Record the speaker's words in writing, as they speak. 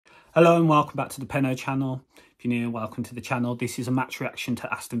Hello and welcome back to the Penno channel. If you're new, welcome to the channel. This is a match reaction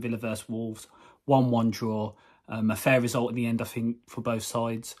to Aston Villa vs Wolves. 1-1 draw. A fair result in the end, I think, for both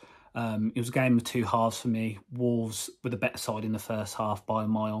sides. It was a game of two halves for me. Wolves were the better side in the first half by a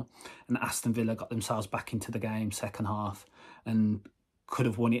mile, and Aston Villa got themselves back into the game second half and could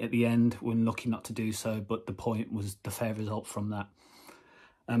have won it at the end. We're lucky not to do so, but the point was the fair result from that.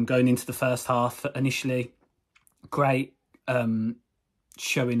 Going into the first half, initially, great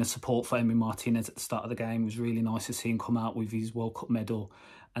showing the support for Emi Martinez at the start of the game. It was really nice to see him come out with his World Cup medal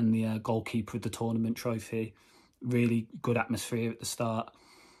and the goalkeeper of the tournament trophy. Really good atmosphere at the start.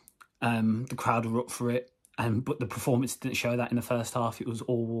 The crowd were up for it, but the performance didn't show that in the first half. It was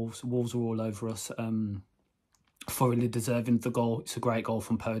all Wolves. Wolves were all over us, thoroughly deserving of the goal. It's a great goal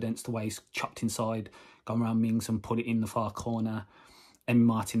from Podence, the way he's chopped inside, gone around Mings and put it in the far corner. Emi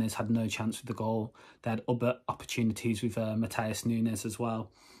Martinez had no chance with the goal. They had other opportunities with Matheus Nunes as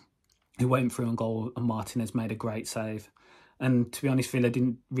well, who went through on goal, and Martinez made a great save. And to be honest, Villa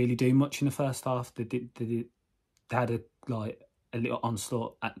didn't really do much in the first half. They had a little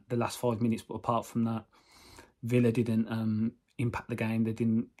onslaught at the last 5 minutes, but apart from that, Villa didn't impact the game. They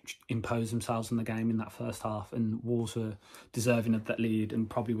didn't impose themselves on the game in that first half, and Wolves were deserving of that lead and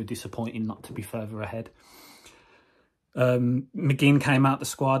probably were disappointing not to be further ahead. McGinn came out the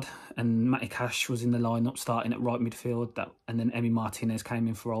squad and Matty Cash was in the lineup starting at right midfield, and then Emi Martinez came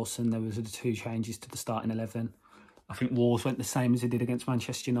in for Olsen. There was the two changes to the starting 11. I think Wolves went the same as they did against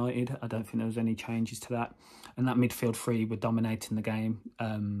Manchester United. I don't think there was any changes to that. And that midfield three were dominating the game.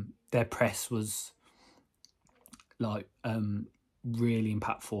 Their press was really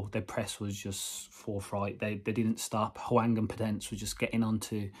impactful. Their press was just forthright. They didn't stop. Hwang and Podence were just getting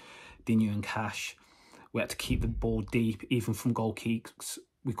onto Digne and Cash. We had to keep the ball deep, even from goal kicks.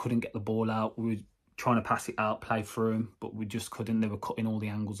 We couldn't get the ball out. We were trying to pass it out, play through them, but we just couldn't. They were cutting all the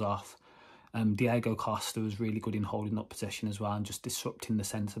angles off. Diego Costa was really good in holding up possession as well and just disrupting the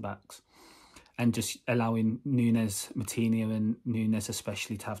centre-backs. And just allowing Nunes, Moutinho and Nunes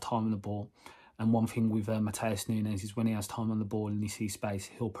especially to have time on the ball. And one thing with Matheus Nunes is when he has time on the ball and he sees space,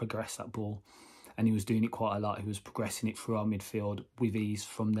 he'll progress that ball. And he was doing it quite a lot. He was progressing it through our midfield with ease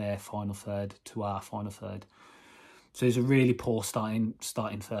from their final third to our final third. So it was a really poor starting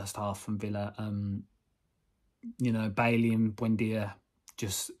first half from Villa. Bailey and Buendia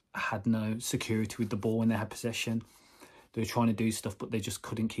just had no security with the ball when they had possession. They were trying to do stuff, but they just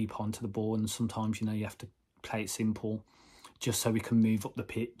couldn't keep on to the ball. And sometimes, you have to play it simple just so we can move up the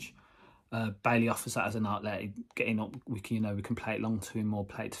pitch. Bailey offers that as an outlet. Getting up, we can play it long to him or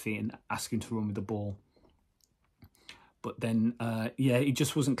play it to feet and ask him to run with the ball. But then, he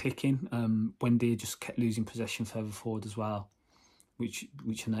just wasn't clicking. Buendia just kept losing possession further forward as well, which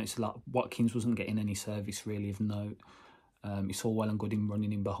I noticed a lot. Watkins wasn't getting any service really of note. It's all well and good him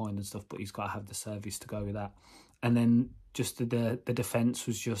running in behind and stuff, but he's got to have the service to go with that. And then just the defence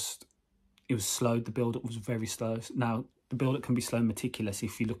was just, it was slow. The build-up was very slow. Now, the build-up can be slow and meticulous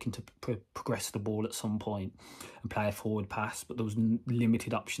if you're looking to progress the ball at some point and play a forward pass, but there was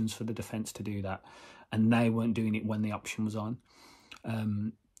limited options for the defence to do that, and they weren't doing it when the option was on.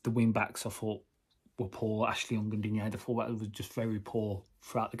 The wing-backs, I thought, were poor. Ashley Young and Digne, the full-back was just very poor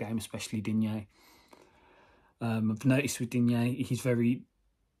throughout the game, especially Digne. I've noticed with Digne, he's very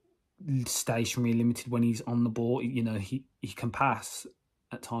stationary, limited when he's on the ball. He can pass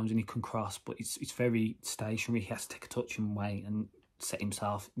at times and he can cross, but it's very stationary. He has to take a touch and wait and set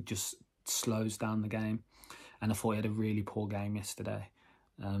himself. It just slows down the game. And I thought he had a really poor game yesterday.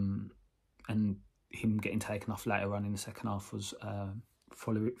 And him getting taken off later on in the second half was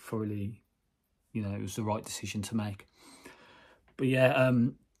thoroughly, it was the right decision to make. But yeah,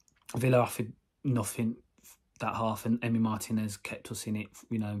 Villa offered nothing that half, and Emi Martinez kept us in it.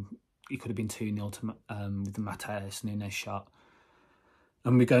 It could have been 2-0 with the Matheus Nunes shot.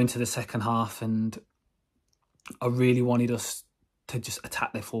 And we go into the second half, and I really wanted us to just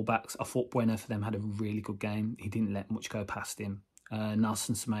attack their fullbacks. I thought Bueno for them had a really good game. He didn't let much go past him.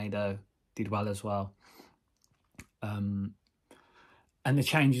 Nelson Semedo did well as well. And the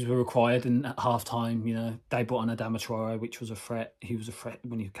changes were required. And at half time, they brought on Adama Traore, which was a threat. He was a threat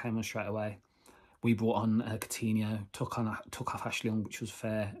when he came on straight away. We brought on Coutinho, took off Ashley Young, which was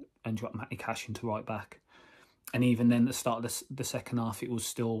fair, and dropped Matty Cash into right back. And even then, at the start of the second half, it was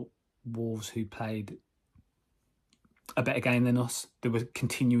still Wolves who played a better game than us. They were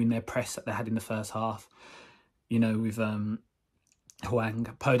continuing their press that they had in the first half. With Hwang.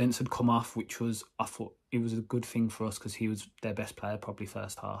 Podence had come off, which was, I thought, it was a good thing for us because he was their best player probably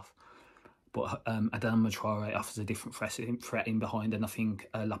first half. But Adama Traore offers a different threat in behind, and I think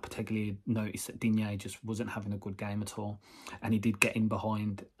Lopetegui noticed that Digne just wasn't having a good game at all, and he did get in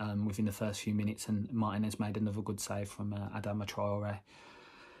behind within the first few minutes, and Martinez made another good save from Adama Traore.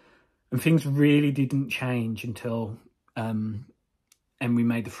 And things really didn't change until Emery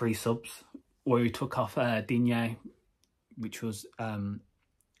made the 3 subs, where he took off Digne, which was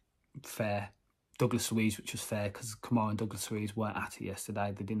fair. Douglas Luiz, which was fair, because Kamara and Douglas Luiz weren't at it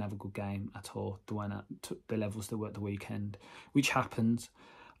yesterday. They didn't have a good game at all. They weren't at the levels they were at the weekend, which happens.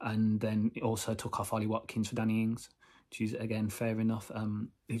 And then it also took off Ollie Watkins for Danny Ings, which is, again, fair enough.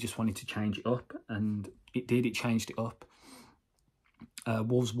 He just wanted to change it up, and it did. It changed it up.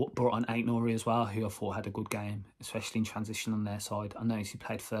 Wolves brought on Aït-Nouri as well, who I thought had a good game, especially in transition on their side. I noticed he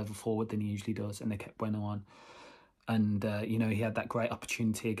played further forward than he usually does, and they kept Bueno on. And, he had that great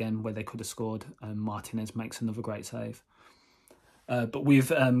opportunity again where they could have scored. Martinez makes another great save. But with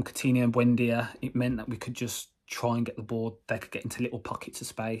Coutinho and Buendia, it meant that we could just try and get the ball. They could get into little pockets of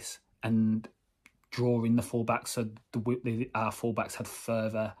space and draw in the fullbacks, so our fullbacks had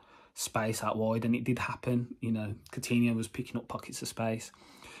further space out wide, and it did happen. Coutinho was picking up pockets of space.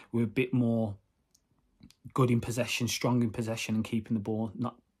 We were a bit more good in possession, strong in possession, and keeping the ball,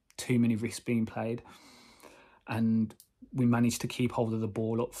 not too many risks being played. And we managed to keep hold of the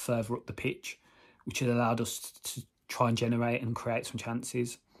ball up further up the pitch, which had allowed us to try and generate and create some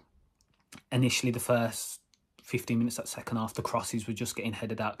chances. Initially, the first 15 minutes that second half, the crosses were just getting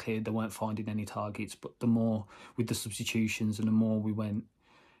headed out clear. They weren't finding any targets. But the more, with the substitutions and the more we went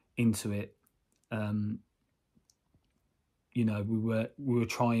into it, we were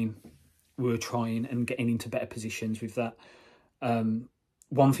trying and getting into better positions with that.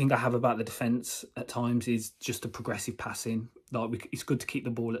 One thing I have about the defence at times is just the progressive passing. It's good to keep the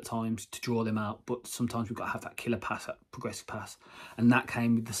ball at times to draw them out, but sometimes we've got to have that killer pass, that progressive pass, and that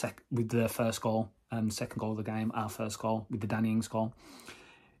came with the first goal, second goal of the game, our first goal with the Danny Ings goal.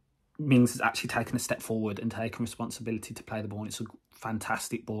 Mings has actually taken a step forward and taken responsibility to play the ball. And it's a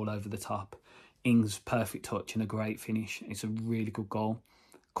fantastic ball over the top. Ings' perfect touch and a great finish. It's a really good goal.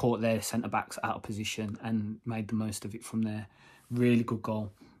 Caught their centre-backs out of position and made the most of it from there. Really good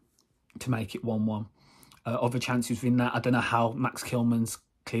goal to make it 1-1. Other chances within that, I don't know how Max Kilman's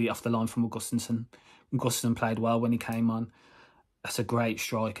cleared it off the line from Augustinson. Augustinson played well when he came on. That's a great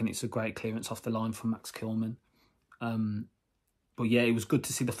strike, and it's a great clearance off the line from Max Kilman. But yeah, it was good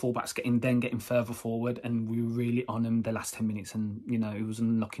to see the fullbacks getting further forward, and we were really on them the last 10 minutes. And, it was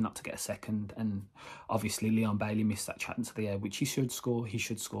unlucky not to get a second. And obviously, Leon Bailey missed that chance at the air, which he should score. He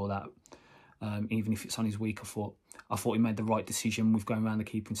should score that, even if it's on his weaker foot. I thought he made the right decision with going around the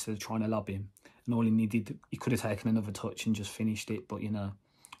keeper instead of trying to lob him. And all he needed, he could have taken another touch and just finished it. But,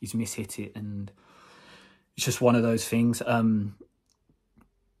 he's mishit it, and it's just one of those things.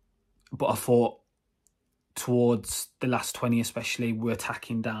 But I thought towards the last 20 especially, we're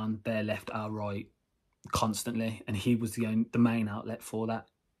attacking down their left, our right constantly. And he was the main outlet for that.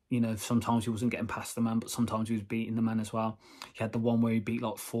 Sometimes he wasn't getting past the man, but sometimes he was beating the man as well. He had the one where he beat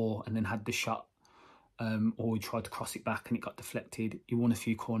 4 and then had the shot. Or he tried to cross it back and it got deflected. He won a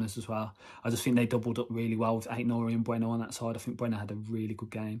few corners as well. I just think they doubled up really well with Aït-Nouri and Bueno on that side. I think Bueno had a really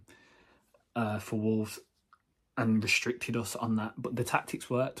good game for Wolves and restricted us on that. But the tactics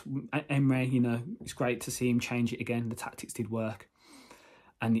worked. Emery, it's great to see him change it again. The tactics did work.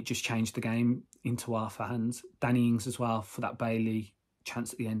 And it just changed the game into our hands. Danny Ings as well for that Bailey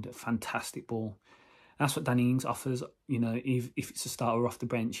chance at the end. A fantastic ball. And that's what Danny Ings offers. If it's a starter off the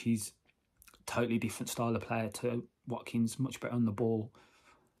bench, he's totally different style of player to Watkins, much better on the ball,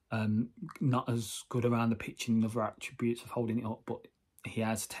 not as good around the pitch and other attributes of holding it up, but he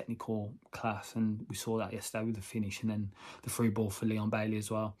has technical class, and we saw that yesterday with the finish, and then the through ball for Leon Bailey as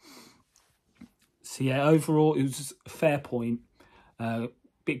well. So yeah, overall it was a fair point.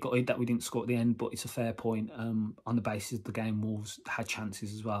 Bit gutted that we didn't score at the end, but it's a fair point on the basis of the game. Wolves had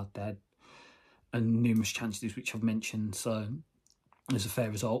chances as well. They had numerous chances, which I've mentioned, so it was a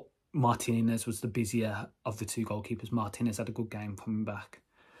fair result. Martinez was the busier of the two goalkeepers. Martinez had a good game coming back.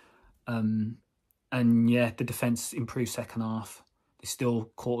 And yeah, the defence improved second half. They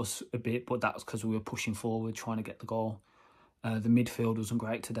still caught us a bit, but that was because we were pushing forward, trying to get the goal. The midfield wasn't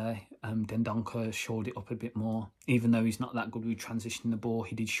great today. Dendoncker shored it up a bit more. Even though he's not that good with transitioning the ball,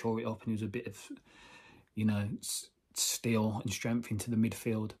 he did shore it up, and he was a bit of, steel and strength into the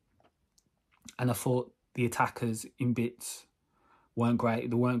midfield. And I thought the attackers in bits weren't great.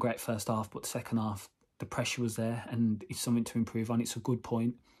 They weren't great first half, but the second half, the pressure was there, and it's something to improve on. It's a good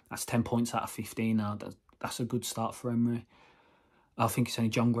point. That's 10 points out of 15 now. That's a good start for Emery. I think it's only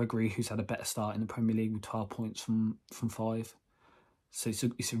John Gregory who's had a better start in the Premier League with 12 points from 5. So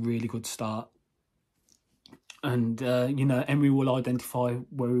it's a really good start. And, you know, Emery will identify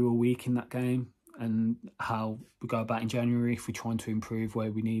where we were weak in that game and how we go about in January if we're trying to improve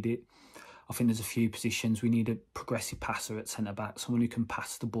where we need it. I think there's a few positions. We need a progressive passer at centre-back, someone who can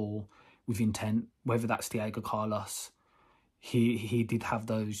pass the ball with intent, whether that's Diego Carlos. He did have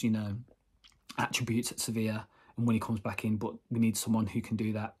those, you know, attributes at Sevilla and when he comes back in, but we need someone who can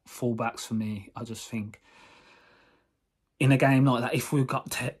do that. Fullbacks, for me, I just think, in a game like that, if we've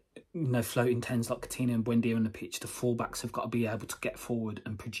got you know, floating tens like Coutinho and Buendia on the pitch, the fullbacks have got to be able to get forward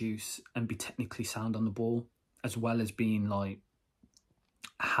and produce and be technically sound on the ball, as well as being like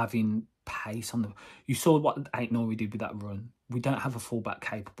having pace on the. You saw what Ait-Nouri did with that run. We don't have a fullback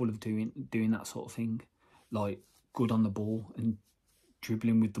capable of doing that sort of thing, like good on the ball and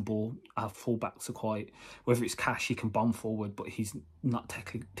dribbling with the ball. Our fullbacks are quite, whether it's Cash, he can bomb forward, but he's not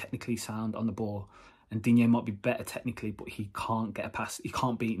technically sound on the ball. And Digne might be better technically, but he can't get a pass. He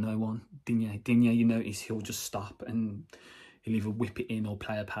can't beat no one. Digne, you notice he'll just stop and he'll either whip it in or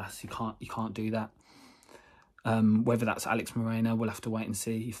play a pass. He can't do that. Whether that's Alex Moreno, we'll have to wait and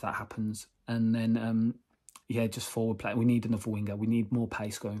see if that happens. And then, yeah, just forward play. We need another winger. We need more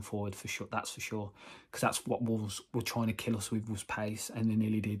pace going forward for sure. That's for sure, because that's what Wolves were trying to kill us with, was pace, and they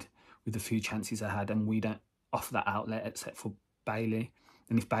nearly did with the few chances they had. And we don't offer that outlet except for Bailey.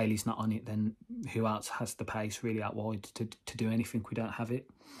 And if Bailey's not on it, then who else has the pace really out wide to do anything? We don't have it.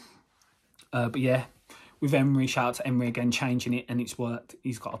 But yeah, with Emery, shout out to Emery again, changing it, and it's worked.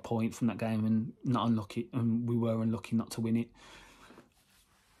 He's got a point from that game and not unlucky, and we were unlucky not to win it.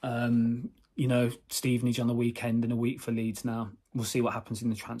 You know, Stevenage on the weekend and a week for Leeds now. We'll see what happens in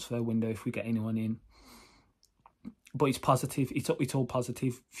the transfer window if we get anyone in. But it's positive. It's all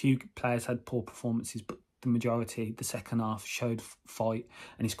positive. Few players had poor performances, but the majority, the second half, showed fight.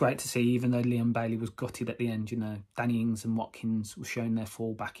 And it's great to see, even though Liam Bailey was gutted at the end, you know, Danny Ings and Watkins were showing their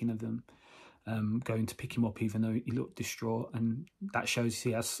full backing of them, going to pick him up even though he looked distraught. And that shows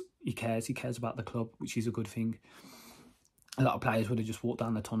he cares about the club, which is a good thing. A lot of players would have just walked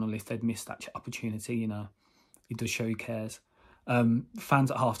down the tunnel if they'd missed that opportunity, you know. It does show he cares.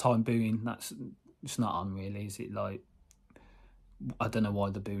 Fans at half-time booing, it's not on really, is it? Like, I don't know why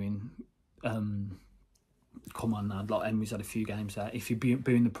they're booing. Come on now, like Emery's had a few games there. If you're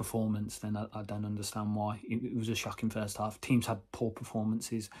booing the performance, then I don't understand why. It was a shocking first half. Teams had poor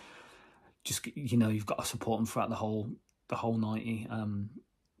performances. Just, you know, you've got to support them throughout the whole 90.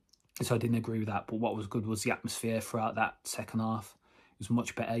 So I didn't agree with that. But what was good was the atmosphere throughout that second half. It was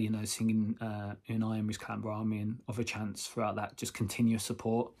much better, you know, singing Unai Emery's Canberra Army and Other Chants throughout that, just continuous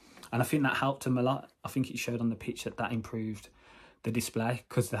support. And I think that helped them a lot. I think it showed on the pitch that improved the display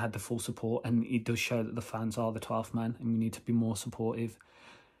because they had the full support, and it does show that the fans are the 12th man and we need to be more supportive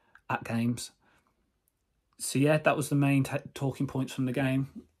at games. So yeah, that was the main talking points from the game.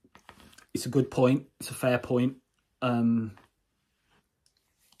 It's a good point. It's a fair point.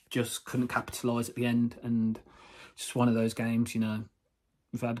 Just couldn't capitalise at the end, and just one of those games, you know.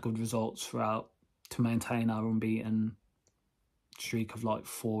 We've had good results throughout to maintain our unbeaten streak of like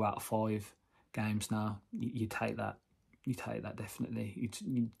 4 out of 5 games now. You take that. You take that, definitely. It's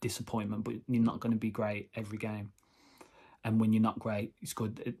disappointment, but you're not going to be great every game. And when you're not great, it's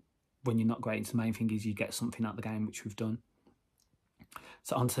good. When you're not great, the main thing is you get something out of the game, which we've done.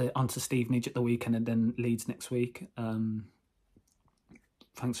 So on to Stevenage at the weekend and then Leeds next week.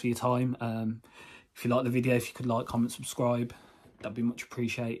 Thanks for your time. If you like the video, if you could like, comment, subscribe, that'd be much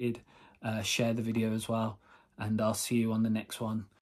appreciated. Share the video as well. And I'll see you on the next one.